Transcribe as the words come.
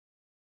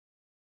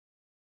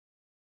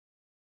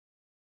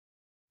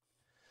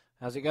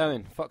How's it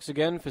going? Fox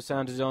again for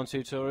sound design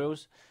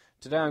tutorials.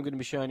 Today I'm going to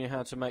be showing you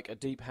how to make a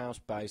deep house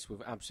bass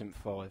with Absynth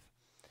 5.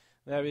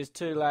 There is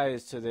two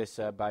layers to this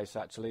bass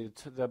actually.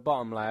 The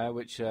bottom layer,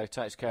 which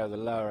takes care of the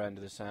lower end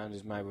of the sound,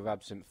 is made with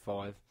Absynth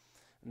 5.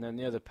 And then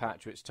the other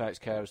patch, which takes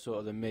care of sort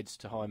of the mids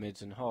to high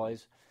mids and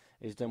highs,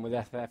 is done with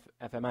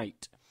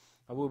FM8.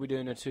 I will be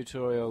doing a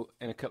tutorial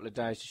in a couple of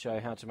days to show you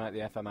how to make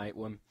the FM8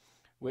 one,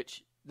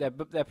 which they're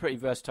pretty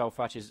versatile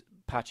patches.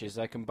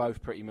 They can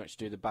both pretty much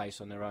do the bass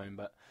on their own,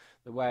 but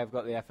the way I've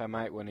got the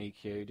FM8 one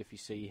EQ'd, if you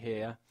see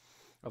here,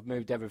 I've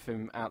moved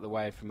everything out the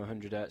way from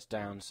 100 Hz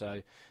down,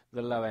 so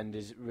the low end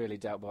is really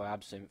dealt by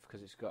Absynth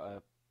because it's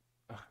got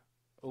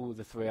all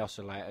the three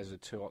oscillators are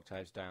 2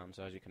 octaves down,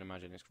 so as you can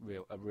imagine it's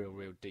a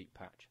real deep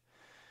patch.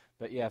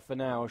 But yeah, for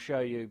now I'll show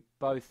you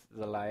both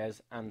the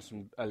layers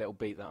and a little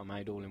beat that I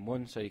made all in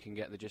one, so you can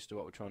get the gist of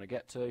what we're trying to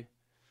get to.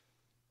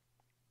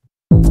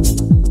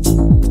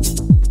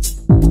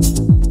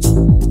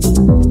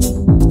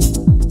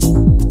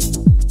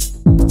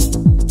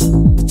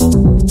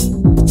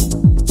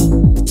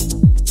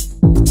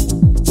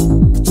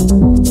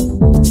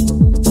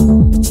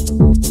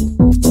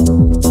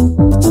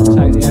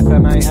 Take the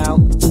FM8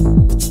 out.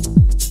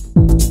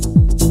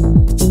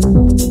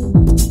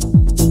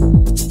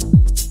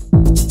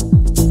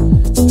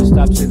 Just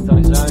Absynth on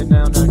its own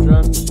now, no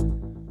drums.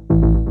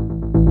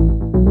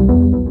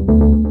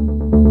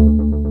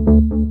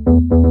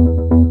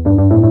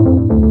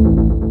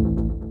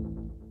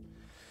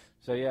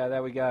 So yeah,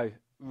 there we go.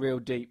 Real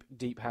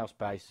deep house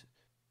bass.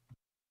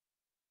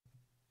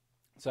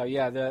 So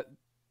yeah,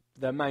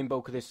 the main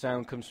bulk of this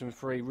sound comes from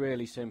 3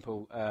 really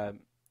simple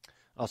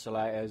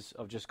oscillators.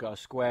 I've just got a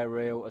square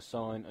reel, a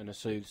sine and a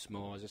soothe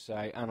small. As I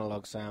say,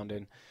 analog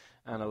sounding.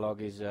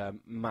 Analog is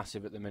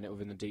massive at the minute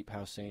within the deep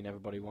house scene.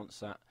 Everybody wants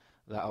that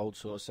old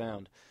sort of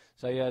sound.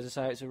 So yeah, as I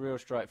say, it's a real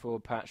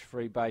straightforward patch.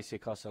 3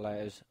 basic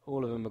oscillators.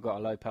 All of them have got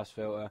a low pass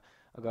filter.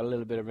 I've got a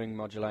little bit of ring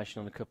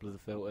modulation on a couple of the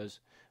filters,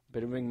 a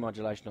bit of ring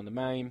modulation on the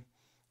main,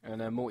 and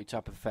a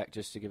multi-tap effect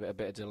just to give it a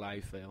bit of delay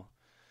feel.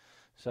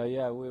 So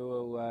yeah, we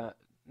will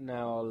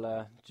now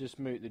I'll just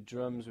mute the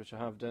drums, which I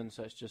have done,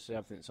 so it's just the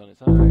Absynth's on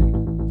its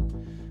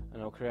own,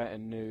 and I'll create a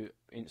new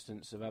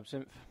instance of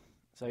Absynth.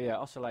 So yeah,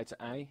 oscillator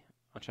A,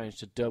 I changed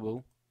to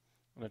double,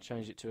 and I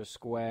changed it to a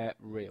square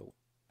reel.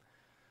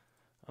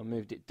 I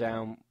moved it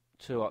down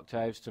 2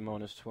 octaves to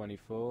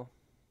 -24.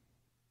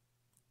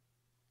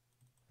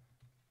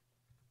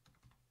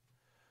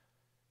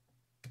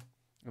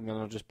 And then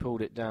I just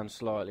pulled it down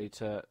slightly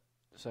to,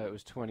 so it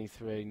was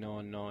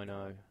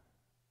 23,990,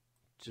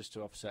 just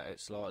to offset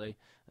it slightly,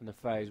 and the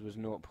phase was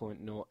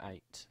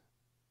 0.08.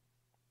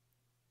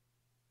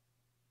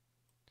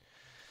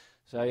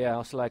 So yeah,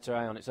 oscillator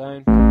A on its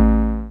own.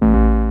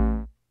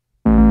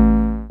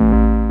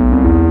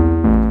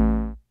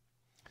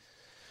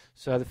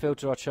 So the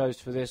filter I chose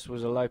for this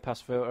was a low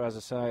pass filter. As I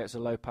say, it's a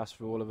low pass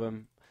for all of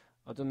them.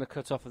 I've done the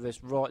cut off of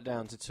this right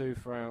down to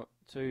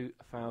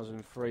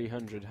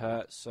 2,300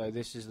 Hz. So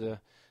this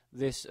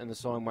and the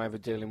sine wave are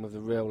dealing with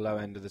the real low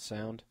end of the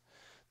sound.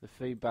 The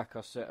feedback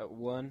I set at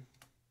 1,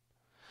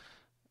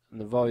 and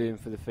the volume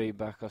for the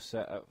feedback I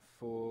set at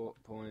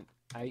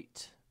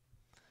 4.8.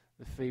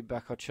 The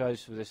feedback I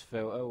chose for this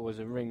filter was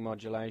a ring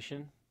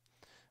modulation.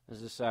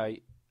 As I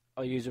say,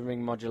 I use a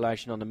ring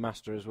modulation on the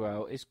master as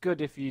well. It's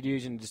good if you're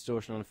using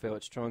distortion on a filter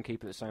to try and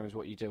keep it the same as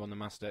what you do on the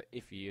master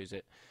if you use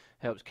it.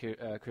 Helps create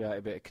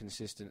a bit of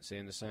consistency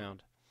in the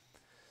sound.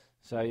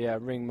 So yeah,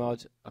 ring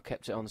mod, I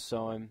kept it on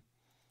sine.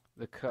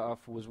 The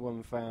cutoff was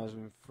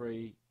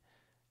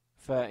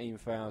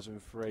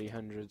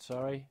 13,300,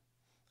 sorry,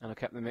 and I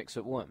kept the mix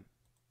at 1.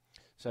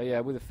 So yeah,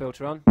 with the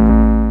filter on.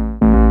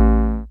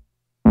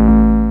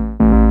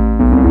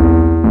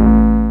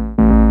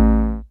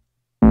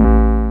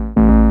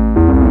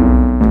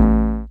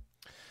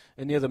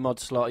 In the other mod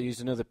slot I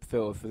used another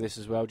filter for this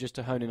as well, just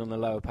to hone in on the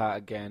lower part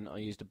again. I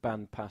used a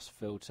band pass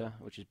filter,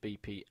 which is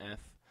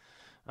BPF.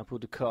 I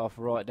pulled the cutoff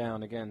right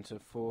down again to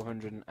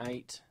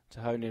 408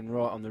 to hone in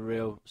right on the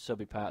real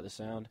subby part of the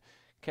sound.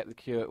 Kept the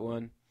Q at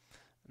 1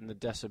 and the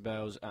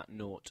decibels at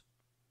 0.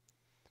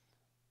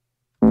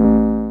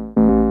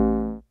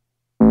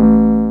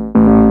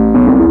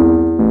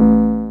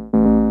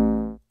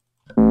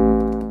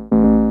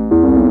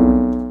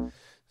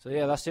 So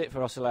yeah, that's it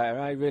for oscillator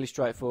A, really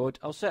straightforward.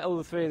 I'll set all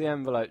the 3 of the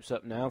envelopes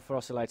up now for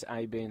oscillator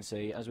A, B and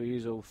C, as we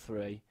use all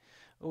 3.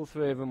 All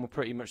 3 of them were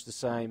pretty much the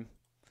same.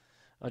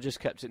 I just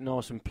kept it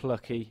nice and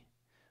plucky.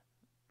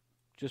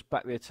 Just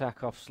back the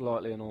attack off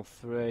slightly on all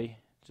 3,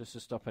 just to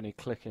stop any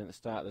clicking at the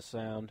start of the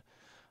sound.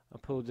 I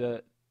pulled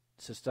the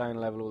sustain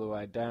level all the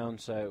way down,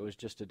 so it was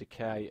just a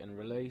decay and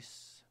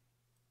release.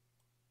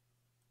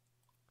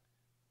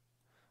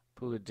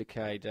 Pull the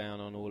decay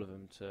down on all of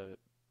them to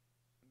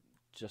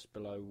just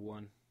below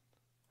 1.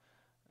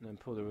 And then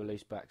pull the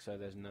release back so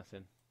there's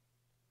nothing.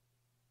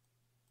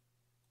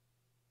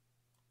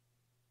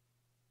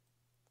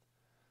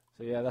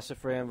 So yeah, that's a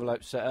 3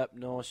 envelope setup,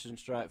 nice and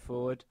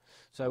straightforward.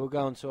 So we'll go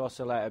on to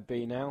oscillator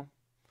B now.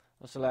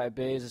 Oscillator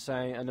B is the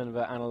same,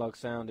 another analog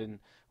sounding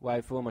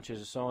waveform, which is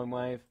a sine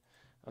wave.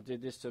 I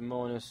did this to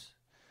minus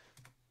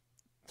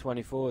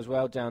 24 as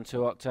well, down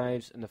 2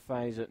 octaves, and the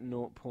phase at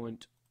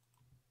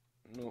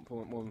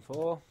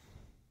 0.14.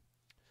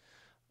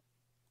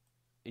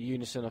 The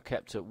unison I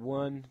kept at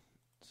 1,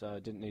 so I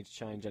didn't need to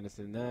change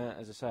anything there.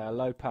 As I say, a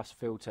low pass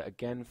filter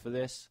again for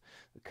this.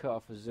 The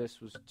cutoff as this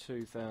was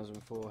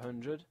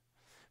 2400.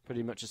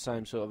 Pretty much the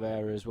same sort of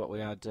area as what we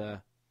had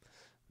the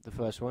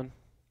first one.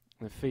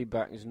 The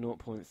feedback is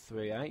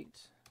 0.38.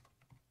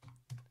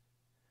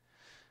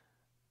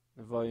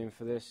 The volume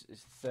for this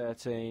is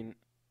 13.5.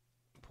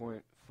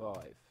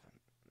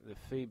 The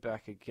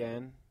feedback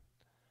again,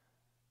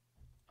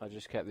 I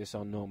just kept this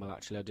on normal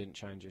actually, I didn't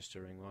change this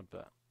to ring mod,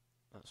 but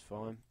that's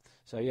fine.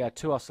 So yeah,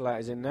 2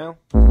 oscillators in now.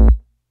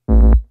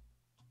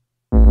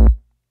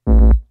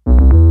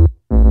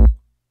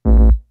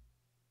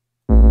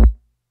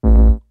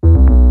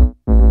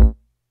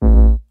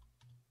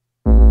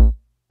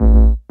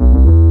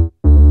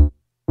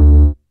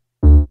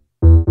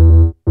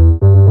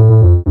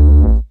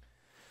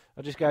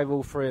 I just gave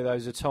all 3 of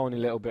those a tiny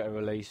little bit of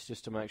release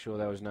just to make sure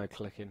there was no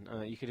clicking.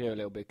 You could hear a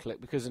little bit of click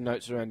because the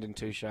notes are ending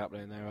too sharply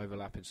and they're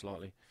overlapping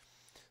slightly.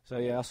 So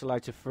yeah,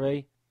 oscillator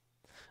 3,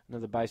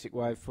 another basic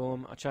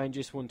waveform. I changed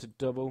this one to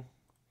double.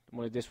 I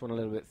wanted this one a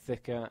little bit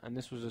thicker, and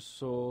this was a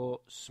saw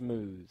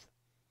smooth.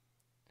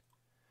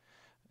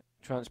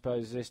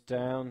 Transpose this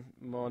down,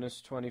 minus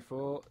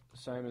 24,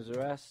 same as the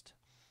rest,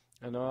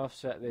 and I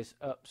offset this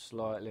up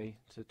slightly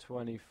to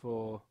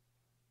 24.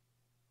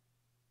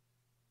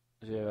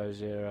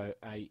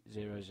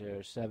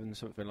 008007,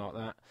 something like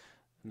that,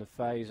 and the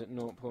phase at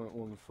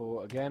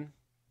 0.14 again.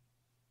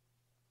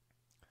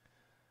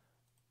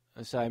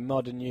 And so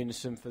modern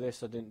unison for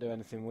this I didn't do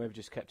anything with,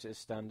 just kept it as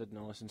standard,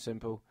 nice and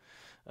simple.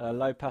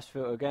 Low pass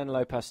filter again,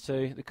 low pass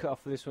 2. The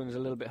cutoff for this one is a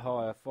little bit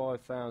higher,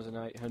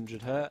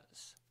 5800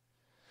 Hertz.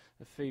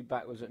 The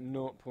feedback was at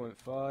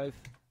 0.5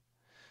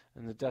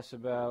 and the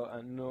decibel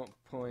at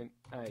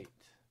 0.8.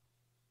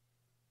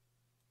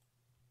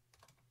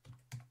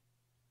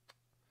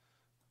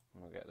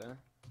 I'll get there.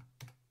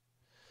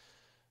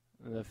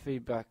 And the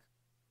feedback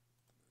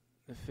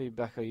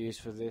I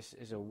used for this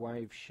is a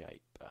wave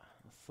shape. I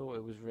thought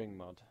it was ring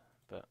mod,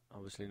 but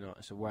obviously not.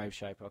 It's a wave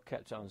shape. I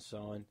kept it on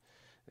sine.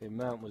 The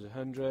amount was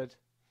 100,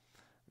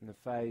 and the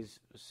phase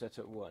was set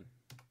at 1.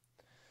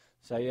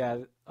 So yeah,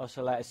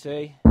 oscillator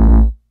C.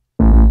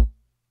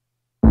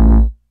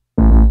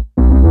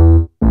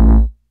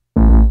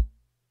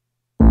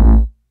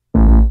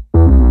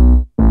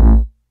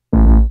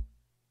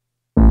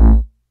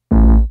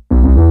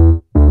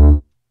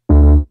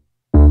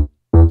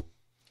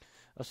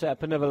 I set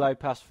up another low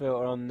pass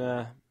filter on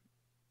the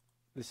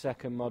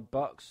second mod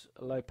box,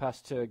 a low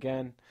pass 2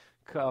 again,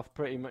 cut off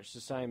pretty much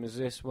the same as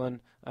this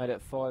one. I had it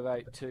at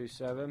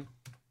 5827.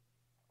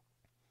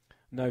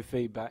 No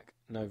feedback,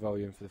 no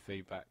volume for the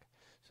feedback.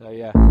 So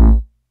yeah.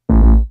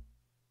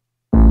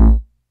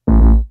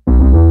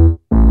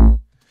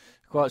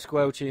 Quite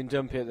squelchy and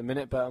dumpy at the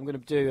minute, but I'm going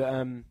to do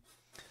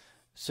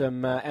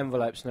some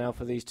envelopes now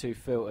for these 2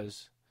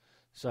 filters.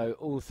 So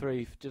all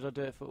 3, did I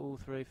do it for all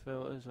 3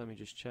 filters? Let me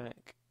just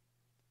check.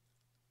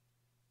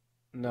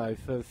 No,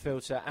 for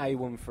filter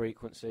A1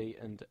 frequency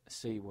and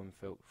C1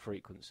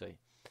 frequency.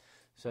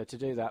 So to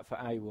do that for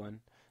A1,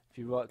 if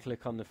you right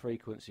click on the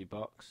frequency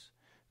box,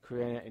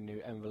 create a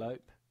new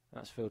envelope,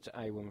 that's filter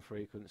A1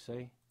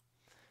 frequency.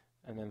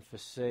 And then for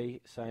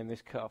C, same,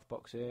 this cutoff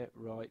box here,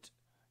 right,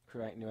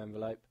 create new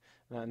envelope.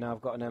 Now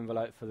I've got an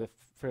envelope for the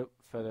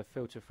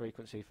filter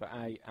frequency for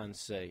A and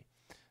C.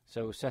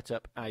 So we'll set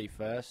up A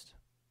first.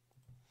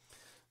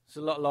 It's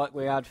a lot like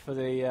we had for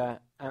the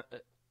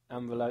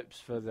envelopes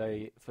for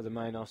the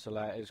main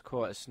oscillator. Is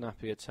quite a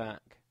snappy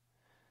attack.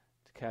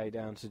 Decay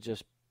down to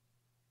just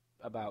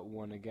about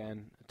 1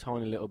 again. A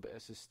tiny little bit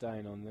of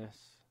sustain on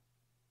this.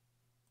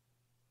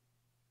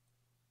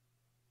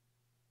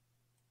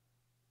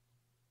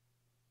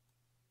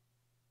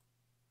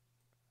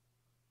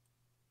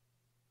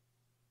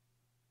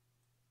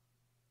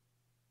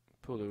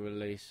 Pull the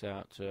release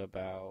out to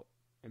about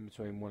in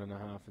between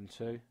 1.5 and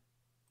 2.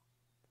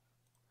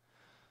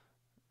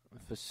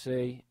 For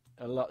C,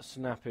 a lot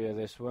snappier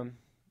this one.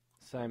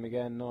 Same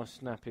again, nice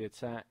snappy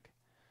attack.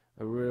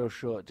 A real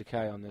short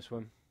decay on this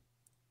one.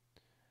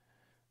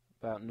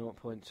 About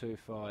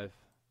 0.25.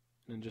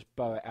 And just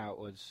bow it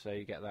outwards so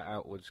you get that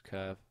outwards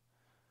curve.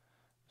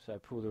 So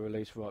pull the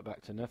release right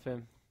back to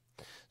nothing.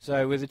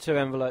 So with the 2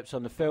 envelopes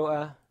on the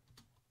filter,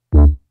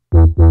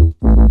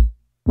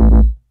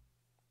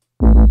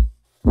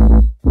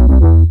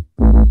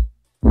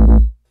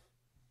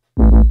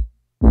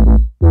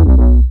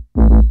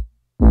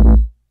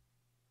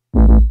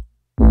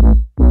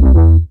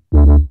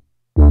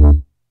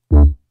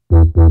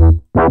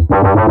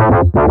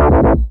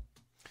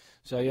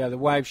 so yeah, the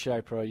wave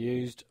shaper I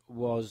used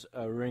was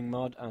a ring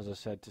mod, as I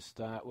said to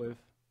start with.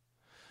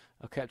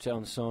 I kept it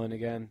on sine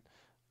again.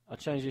 I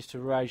changed this to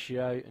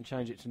ratio and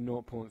changed it to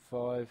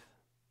 0.5.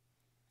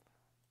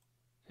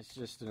 It's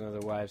just another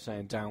way of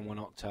saying down 1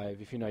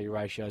 octave, if you know your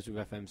ratios with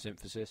FM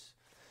synthesis.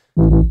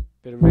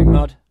 Bit of ring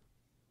mod.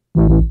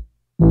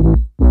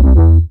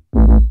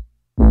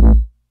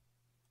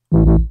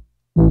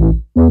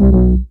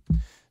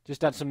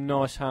 Just add some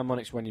nice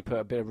harmonics when you put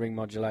a bit of ring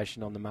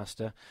modulation on the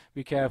master.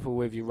 Be careful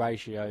with your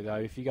ratio though.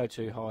 If you go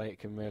too high, it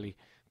can really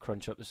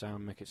crunch up the sound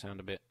and make it sound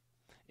a bit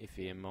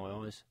iffy in my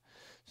eyes.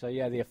 So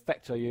yeah, the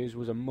effect I used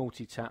was a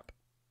multi-tap,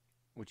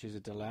 which is a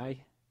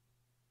delay.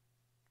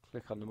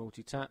 Click on the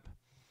multi-tap.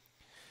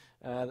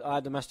 I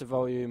had the master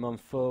volume on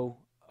full.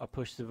 I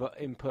pushed the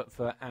input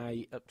for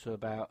A up to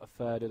about a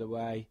third of the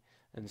way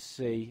and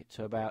C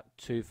to about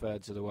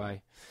 2/3 of the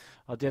way.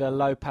 I did a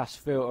low pass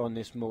filter on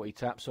this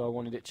multi-tap, so I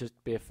wanted it to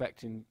be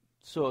affecting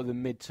sort of the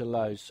mid to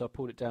lows, so I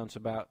pulled it down to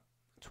about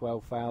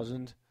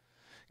 12,000.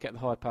 Get the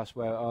high pass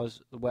where it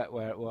was, the wet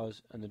where it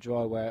was, and the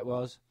dry where it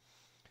was.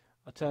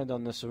 I turned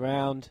on the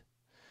surround.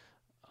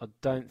 I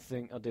don't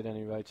think I did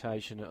any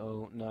rotation at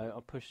all. No, I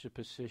pushed the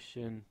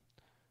position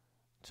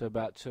to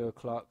about 2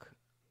 o'clock.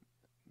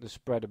 The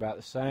spread about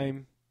the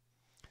same.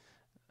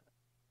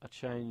 I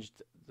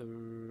changed the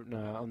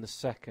on the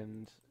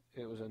second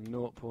it was a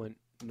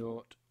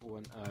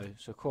 0.010,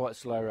 so quite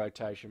slow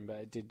rotation,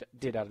 but it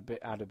did add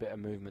a bit of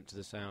movement to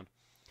the sound.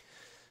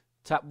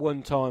 Tap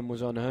 1 time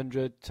was on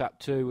 100, tap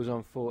 2 was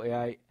on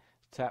 48,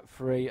 tap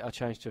 3 I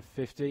changed to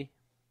 50.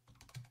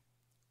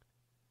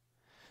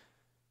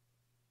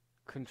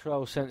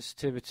 Control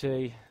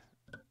sensitivity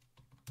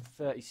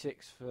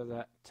 36 for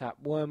that tap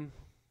 1,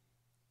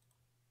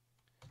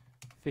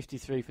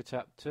 53 for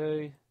tap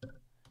 2,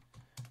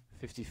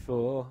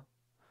 54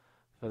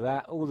 for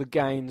that. All the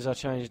gains I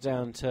changed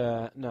down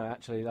to, no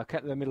actually I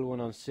kept the middle one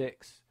on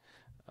 6.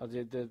 I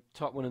did the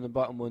top one and the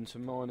bottom one to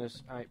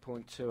minus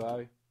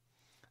 8.20,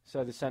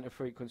 so the centre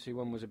frequency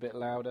one was a bit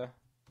louder.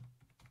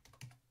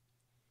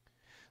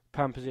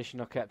 Pan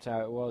position I kept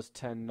how it was,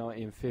 10,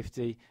 90 and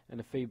 50, and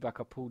the feedback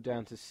I pulled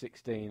down to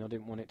 16. I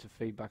didn't want it to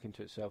feed back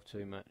into itself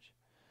too much.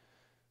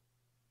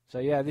 So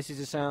yeah, this is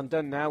the sound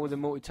done now with the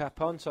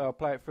multi-tap on, so I'll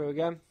play it through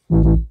again.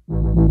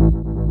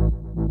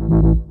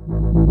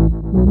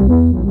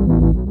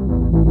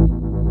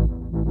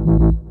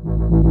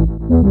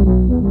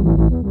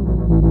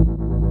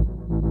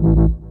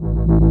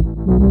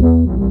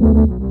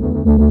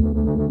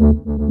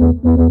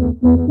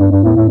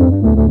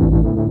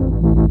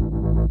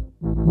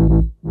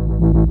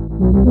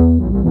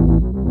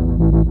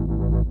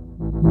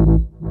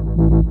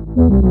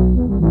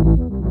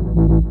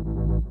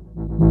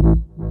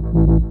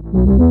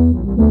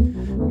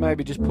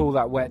 Maybe just pull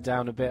that wet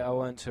down a bit. I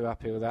weren't too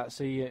happy with that.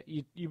 So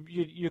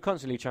you're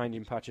constantly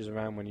changing patches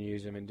around when you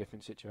use them in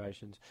different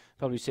situations.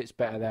 Probably sits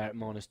better there at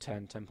minus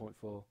 10,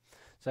 10.4.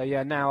 So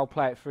yeah, now I'll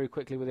play it through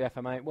quickly with the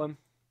FM8 one.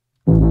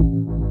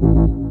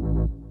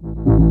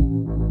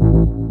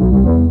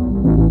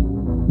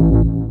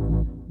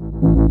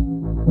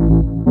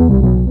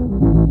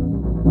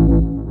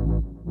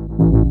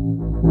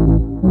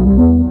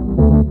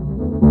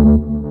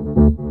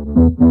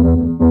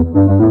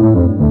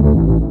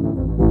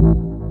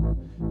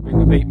 Bring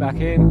the beat back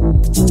in.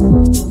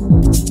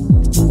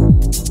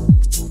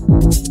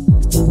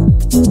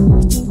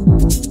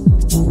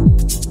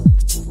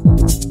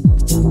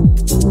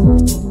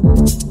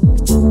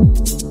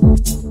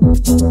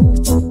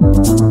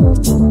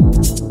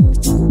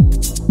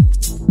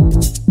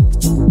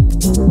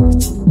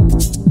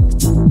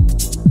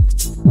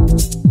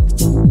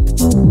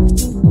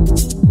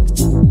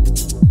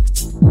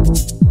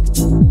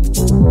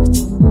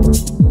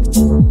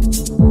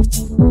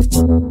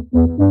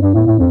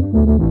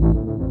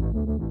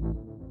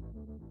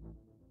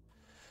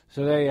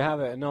 So there you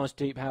have it, a nice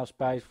deep house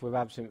bass with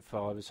Absynth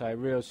 5. It's a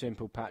real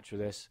simple patch with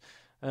this.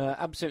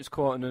 Absynth's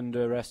quite an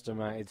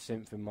underestimated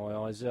synth in my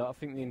eyes. I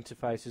think the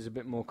interface is a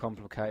bit more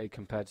complicated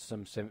compared to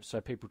some synths,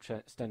 so people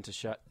tend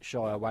to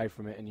shy away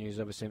from it and use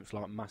other synths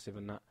like Massive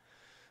and that.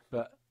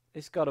 But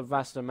it's got a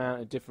vast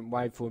amount of different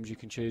waveforms you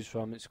can choose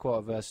from. It's quite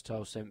a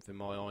versatile synth in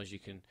my eyes. You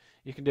can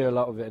do a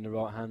lot of it in the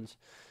right hands.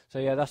 So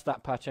yeah, that's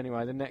that patch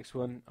anyway. The next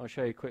one I'll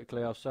show you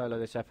quickly. I'll solo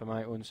this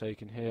FM8 one so you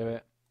can hear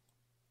it.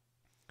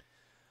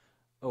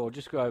 Or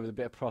just go over the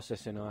bit of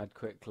processing I had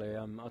quickly.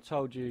 I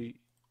told you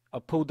I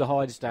pulled the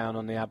hides down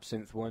on the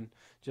Absynth one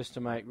just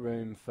to make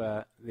room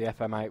for the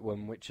FM8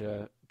 one, which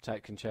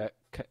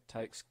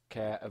takes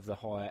care of the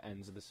higher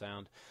ends of the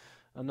sound.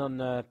 And on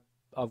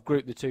I've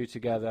grouped the two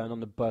together, and on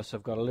the bus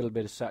I've got a little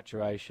bit of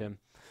saturation,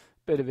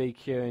 bit of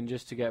EQing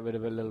just to get rid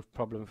of a little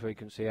problem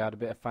frequency. I had a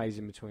bit of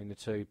phasing between the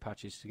two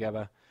patches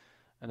together,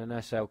 and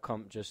an SL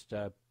comp just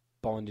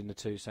binding the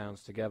two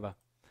sounds together.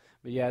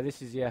 But yeah,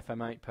 this is the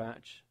FM8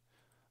 patch.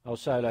 I'll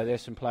solo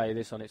this and play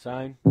this on its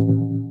own.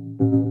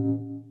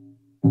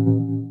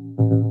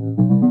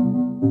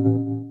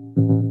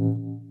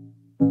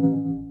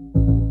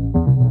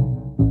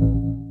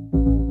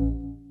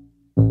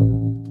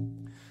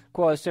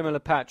 Quite a similar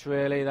patch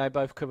really. They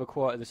both cover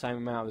quite the same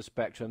amount of the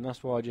spectrum.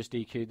 That's why I just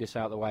EQ'd this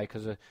out of the way,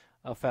 because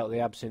I felt the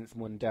Absynth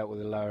one dealt with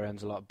the lower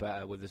ends a lot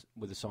better with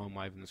the sine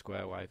wave and the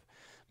square wave.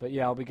 But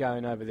yeah, I'll be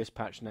going over this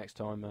patch next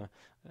time.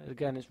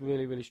 Again, it's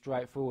really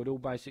straightforward. All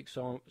basic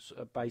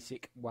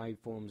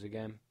waveforms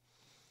again.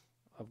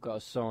 I've got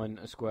a sine,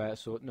 a square,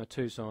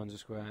 two sines, a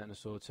square, and a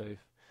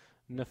sawtooth.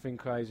 Nothing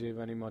crazy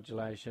with any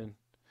modulation.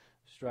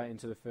 Straight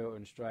into the filter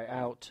and straight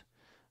out.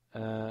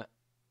 The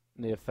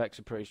effects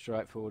are pretty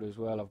straightforward as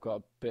well. I've got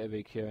a bit of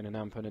EQ and an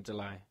amp and a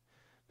delay.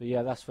 But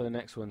yeah, that's for the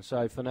next one.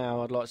 So for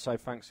now, I'd like to say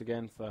thanks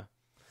again for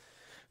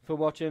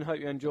watching. Hope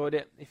you enjoyed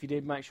it. If you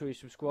did, make sure you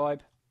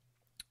subscribe.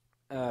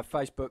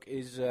 Facebook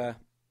is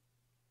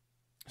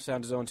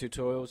Sound Design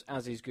Tutorials,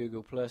 as is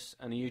Google+,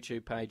 and the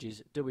YouTube page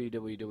is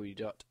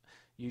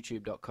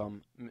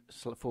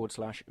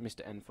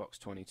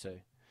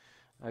www.youtube.com/MrNFox22.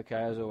 Okay,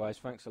 as always,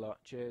 thanks a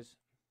lot. Cheers.